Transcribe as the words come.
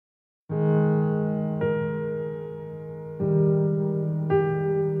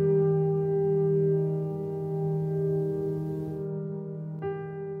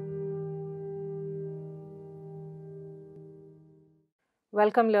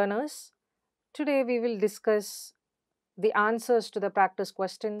Welcome learners. Today we will discuss the answers to the practice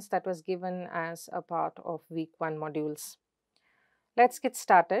questions that was given as a part of week 1 modules. Let's get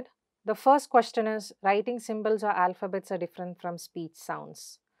started. The first question is, writing symbols or alphabets are different from speech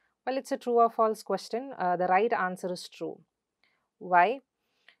sounds. Well, it's a true or false question. The right answer is true. Why?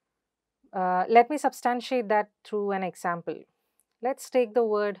 Let me substantiate that through an example. Let's take the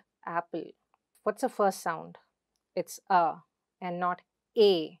word apple. What's the first sound? It's a and not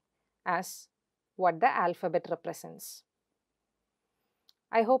a as what the alphabet represents.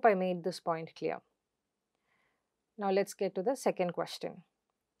 I hope I made this point clear. Now let's get to the second question.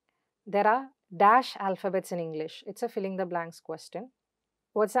 There are dash alphabets in English. It's a filling the blanks question.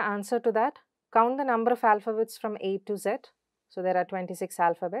 What's the answer to that? Count the number of alphabets from A to Z. So there are 26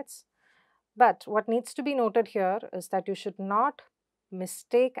 alphabets. But what needs to be noted here is that you should not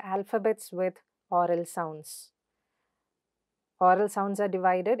mistake alphabets with oral sounds. Oral sounds are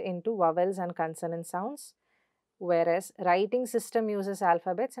divided into vowels and consonant sounds, whereas writing system uses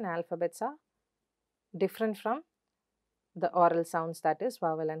alphabets and alphabets are different from the oral sounds, that is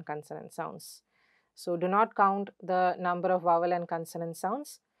vowel and consonant sounds. So do not count the number of vowel and consonant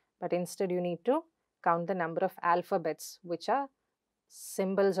sounds, but instead you need to count the number of alphabets, which are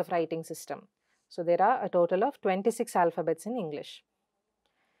symbols of writing system. So there are a total of 26 alphabets in English.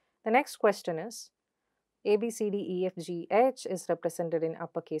 The next question is, A, B, C, D, E, F, G, H is represented in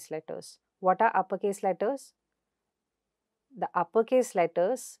uppercase letters. What are uppercase letters? The uppercase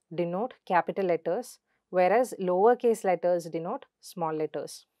letters denote capital letters, whereas lowercase letters denote small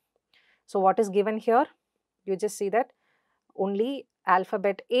letters. So what is given here? You just see that only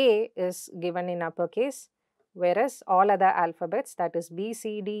alphabet A is given in uppercase, whereas all other alphabets, that is B,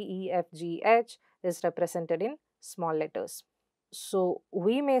 C, D, E, F, G, H, is represented in small letters. So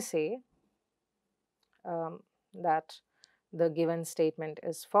we may say that the given statement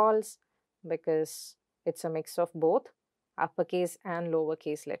is false because it's a mix of both uppercase and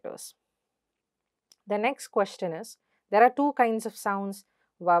lowercase letters. The next question is, there are two kinds of sounds,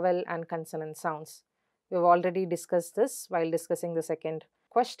 vowel and consonant sounds. We've already discussed this while discussing the second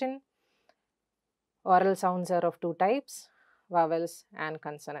question. Oral sounds are of two types, vowels and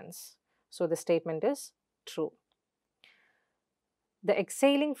consonants. So the statement is true. The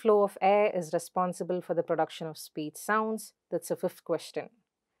exhaling flow of air is responsible for the production of speech sounds. That's the fifth question.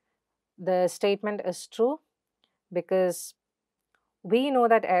 The statement is true because we know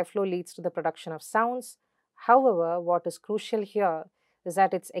that airflow leads to the production of sounds. However, what is crucial here is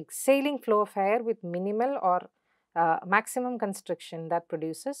that it's exhaling flow of air with minimal or maximum constriction that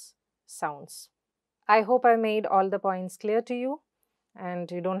produces sounds. I hope I made all the points clear to you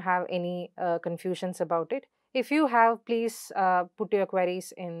and you don't have any confusions about it. If you have, please put your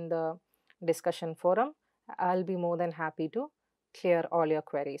queries in the discussion forum. I'll be more than happy to clear all your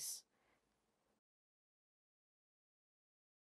queries.